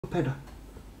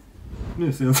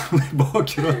Nu ser jag som i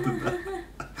bakgrunden där.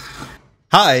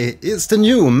 Hi, it's the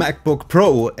new MacBook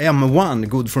Pro M1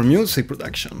 good for music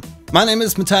production. My name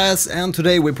is Mattias and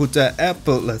today we put the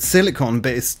Apple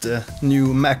Silicon-based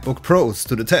new MacBook Pros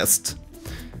to the test.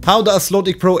 How does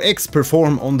Logic Pro X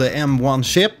perform on the M1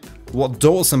 chip? What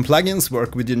DAWs and Plugins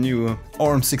work with the new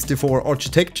ARM64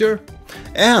 architecture?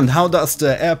 And how does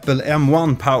the Apple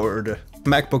M1 powered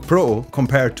MacBook Pro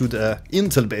compare to the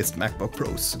Intel-based MacBook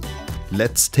Pros?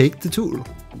 Let's take the tour.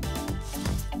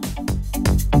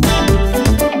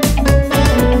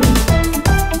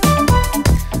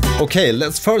 Okay,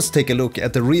 let's first take a look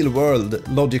at the real-world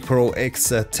Logic Pro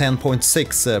X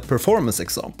 10.6 performance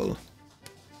example.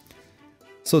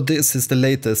 So this is the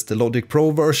latest Logic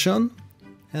Pro version,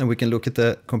 and we can look at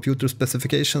the computer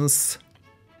specifications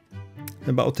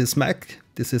about this Mac.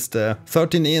 This is the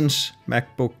 13-inch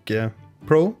MacBook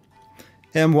Pro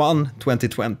M1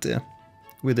 2020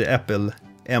 with the Apple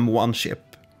M1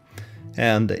 chip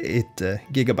and 8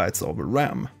 gigabytes of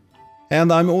RAM.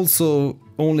 And I'm also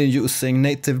only using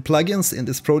native plugins in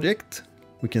this project.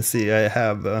 We can see I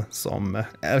have some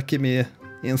Alchemy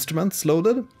instruments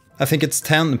loaded. I think it's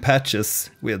 10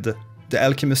 patches with the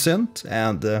Alchemy synth,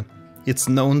 and it's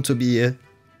known to be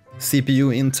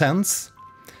CPU intense.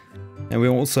 And we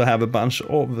also have a bunch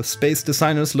of space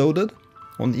designers loaded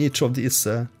on each of these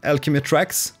Alchemy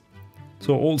tracks.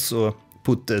 So also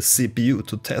put the CPU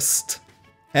to test.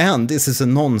 And this is a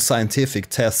non-scientific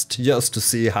test just to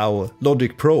see how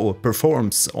Logic Pro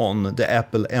performs on the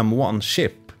Apple M1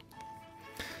 chip.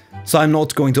 So I'm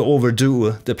not going to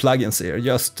overdo the plugins here,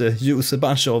 just use a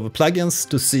bunch of plugins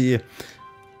to see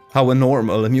how a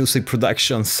normal music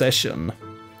production session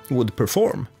would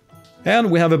perform.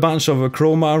 And we have a bunch of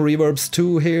chroma reverbs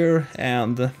too here,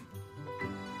 and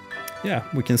yeah,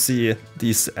 we can see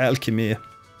these Alchemy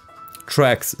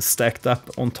tracks stacked up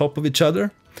on top of each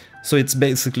other. So it's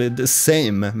basically the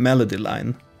same melody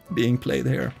line being played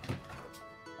here.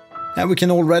 And we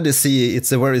can already see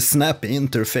it's a very snappy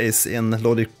interface in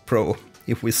Logic Pro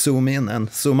if we zoom in and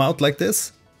zoom out like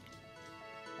this.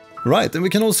 Right, and we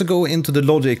can also go into the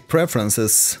Logic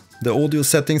preferences. The audio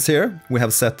settings here, we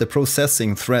have set the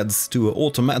processing threads to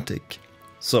automatic.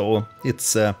 So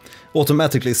it's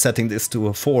automatically setting this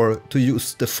to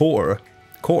use the 4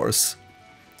 cores.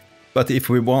 But if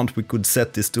we want, we could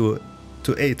set this to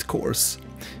 8 cores,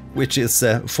 which is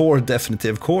 4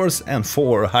 definitive cores and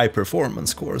 4 high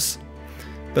performance cores.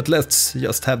 But let's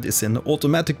just have this in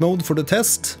automatic mode for the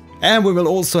test. And we will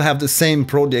also have the same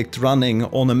project running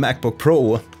on a MacBook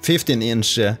Pro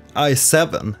 15-inch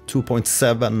i7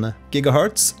 2.7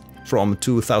 GHz from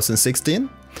 2016.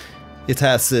 It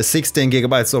has 16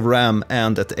 gigabytes of RAM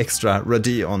and an extra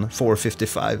Radeon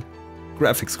 455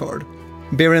 graphics card.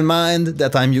 Bear in mind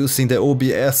that I'm using the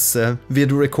OBS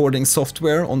video recording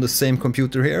software on the same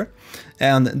computer here,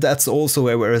 and that's also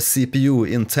a very CPU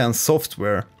intense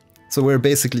software. So we're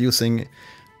basically using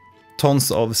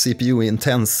tons of CPU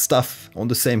intense stuff on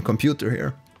the same computer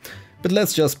here. But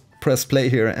let's just press play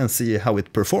here and see how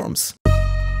it performs.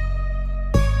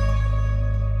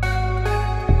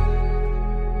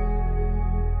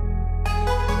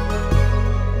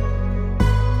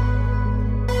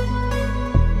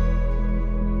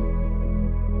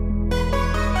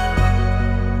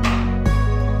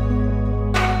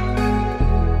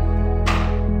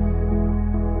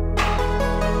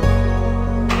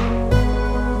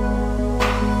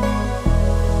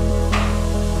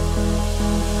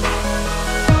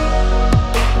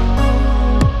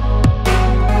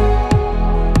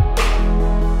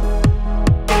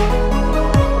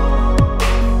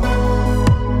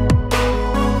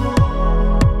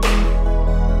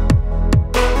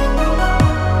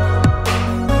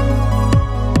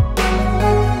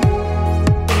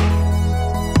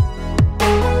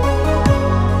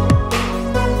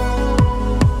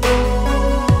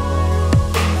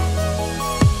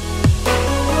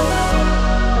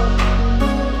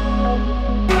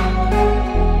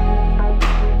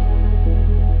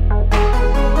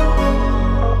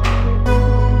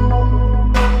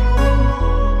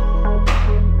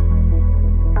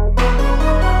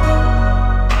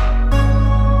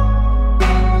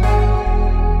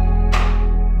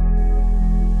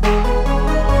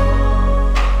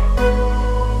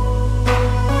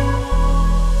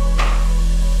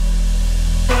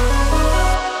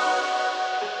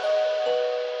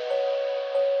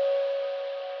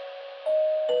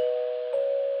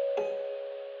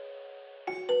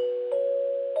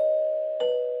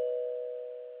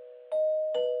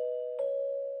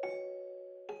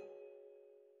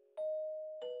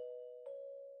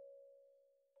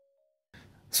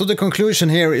 So the conclusion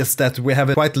here is that we have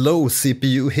a quite low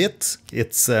CPU hit.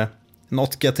 It's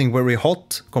not getting very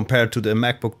hot compared to the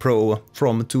MacBook Pro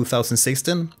from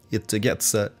 2016. It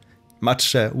gets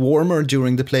much warmer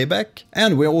during the playback.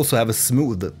 And we also have a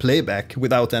smooth playback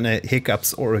without any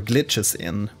hiccups or glitches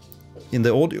in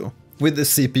the audio, with the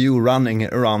CPU running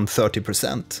around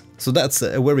 30%. So that's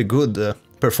a very good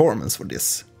performance for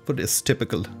this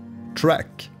typical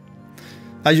track.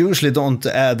 I usually don't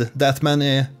add that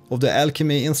many of the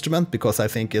Alchemy instrument because I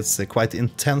think it's a quite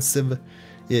intensive,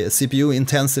 CPU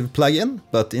intensive plugin,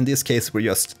 but in this case we're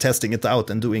just testing it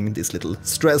out and doing this little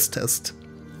stress test.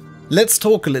 Let's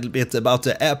talk a little bit about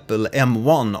the Apple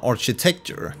M1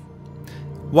 architecture.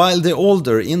 While the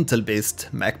older Intel-based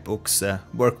MacBooks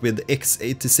work with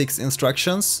x86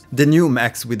 instructions, the new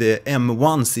Macs with the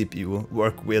M1 CPU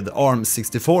work with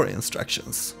ARM64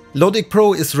 instructions. Logic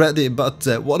Pro is ready, but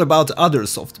what about other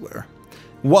software?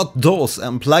 What DAWs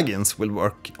and plugins will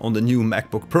work on the new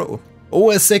MacBook Pro?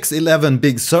 OS X 11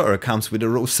 Big Sur comes with a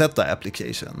Rosetta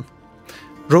application.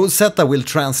 Rosetta will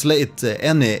translate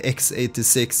any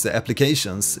x86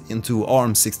 applications into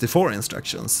ARM64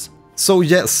 instructions. So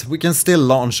yes, we can still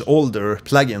launch older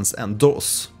plugins and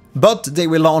DAWs. But they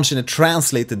will launch in a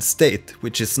translated state,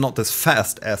 which is not as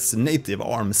fast as native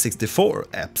ARM64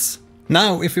 apps.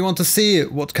 Now, if you want to see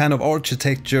what kind of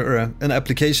architecture an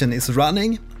application is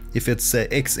running, if it's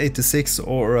x86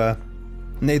 or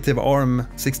native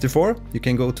ARM64, you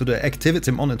can go to the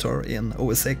activity monitor in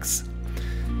OS X.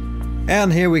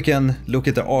 And here we can look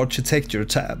at the architecture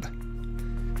tab.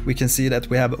 We can see that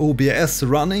we have OBS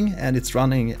running, and it's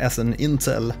running as an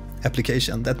Intel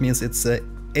application. That means it's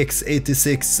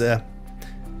x86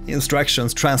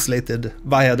 instructions translated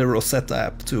via the Rosetta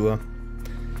app to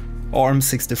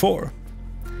ARM64.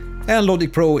 And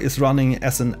Logic Pro is running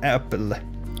as an Apple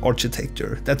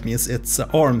architecture. That means it's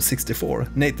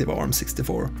ARM64, native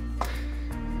ARM64.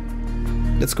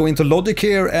 Let's go into Logic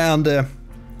here and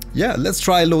yeah, let's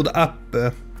try load up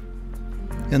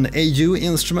an AU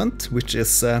instrument, which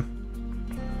is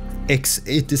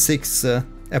x86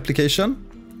 application.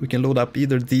 We can load up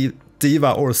either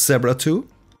Diva or Zebra 2.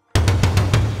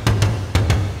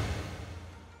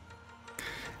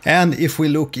 And if we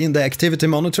look in the activity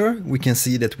monitor, we can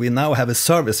see that we now have a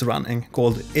service running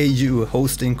called AU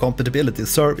Hosting Compatibility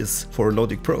Service for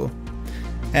Logic Pro.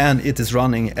 And it is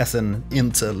running as an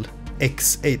Intel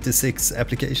x86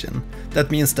 application. That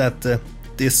means that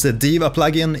this Diva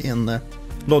plugin in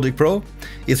Logic Pro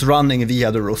is running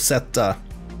via the Rosetta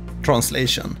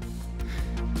translation.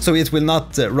 So it will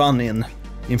not run in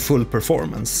full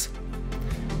performance.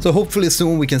 So hopefully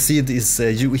soon we can see these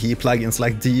UHE plugins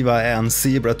like Diva and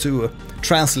Zebra 2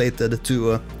 translated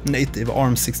to native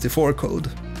ARM64 code.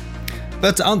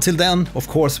 But until then, of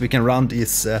course, we can run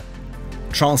these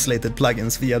translated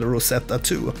plugins via the Rosetta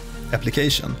 2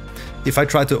 application. If I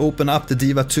try to open up the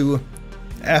Diva 2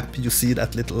 app, you see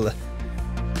that little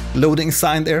loading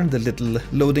sign there, the little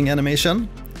loading animation,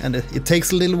 and it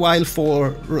takes a little while for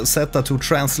Rosetta to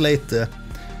translate the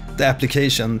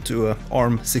application to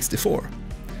ARM64.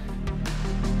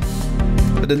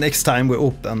 But the next time we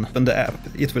open the app,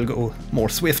 it will go more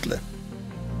swiftly.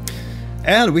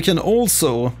 And we can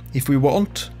also, if we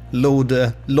want,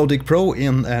 load Logic Pro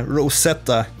in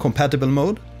Rosetta compatible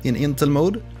mode, in Intel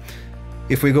mode.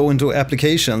 If we go into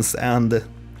applications and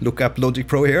look up Logic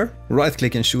Pro here, right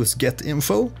click and choose Get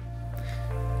Info,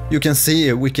 you can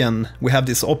see we have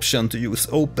this option to use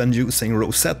Open using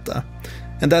Rosetta.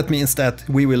 And that means that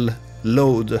we will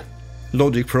load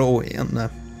Logic Pro in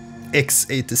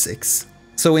x86.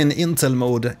 So in Intel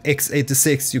mode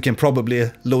x86 you can probably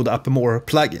load up more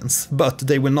plugins, but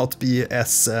they will not be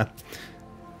as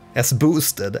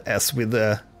boosted as with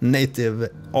the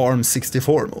native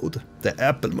ARM64 mode, the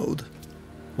Apple mode.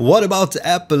 What about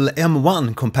Apple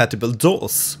M1 compatible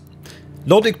DAWs?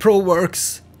 Logic Pro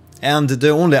works, and the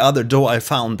only other DAW I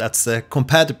found that's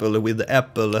compatible with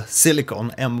Apple Silicon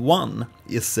M1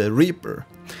 is Reaper.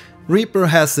 Reaper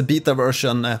has a beta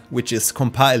version which is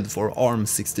compiled for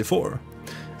ARM64.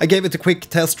 I gave it a quick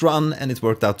test run and it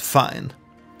worked out fine.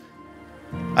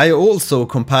 I also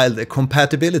compiled a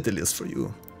compatibility list for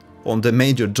you on the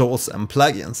major DAWs and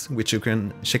plugins, which you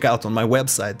can check out on my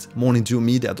website,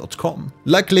 morningdewmedia.com.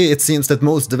 Luckily, it seems that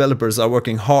most developers are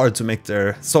working hard to make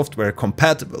their software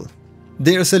compatible.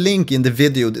 There's a link in the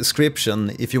video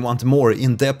description if you want more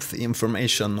in-depth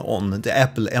information on the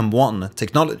Apple M1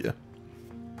 technology.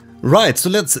 Right, so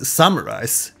let's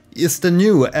summarize. Is the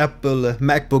new Apple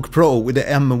MacBook Pro with the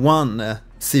M1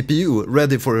 CPU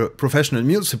ready for professional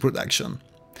music production?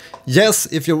 Yes,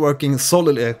 if you're working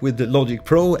solely with the Logic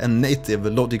Pro and native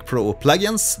Logic Pro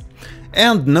plugins,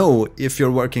 and no, if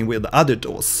you're working with other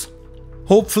DAWs.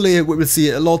 Hopefully we will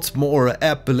see a lot more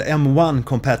Apple M1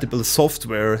 compatible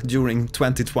software during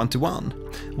 2021.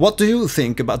 What do you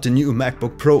think about the new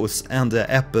MacBook Pros and the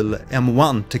Apple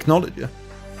M1 technology?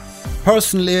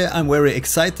 Personally, I'm very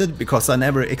excited because I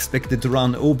never expected to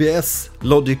run OBS,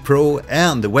 Logic Pro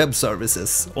and web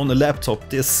services on a laptop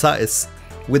this size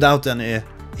without any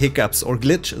hiccups or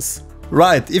glitches.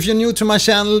 Right, if you're new to my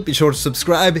channel, be sure to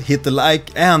subscribe, hit the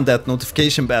like and that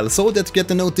notification bell so that you get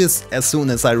the notice as soon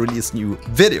as I release new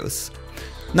videos.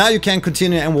 Now you can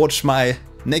continue and watch my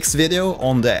next video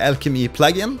on the Alchemy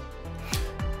plugin.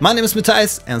 My name is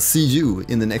Mattias and see you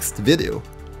in the next video.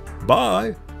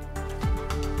 Bye!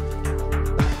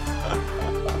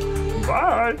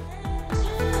 Bye!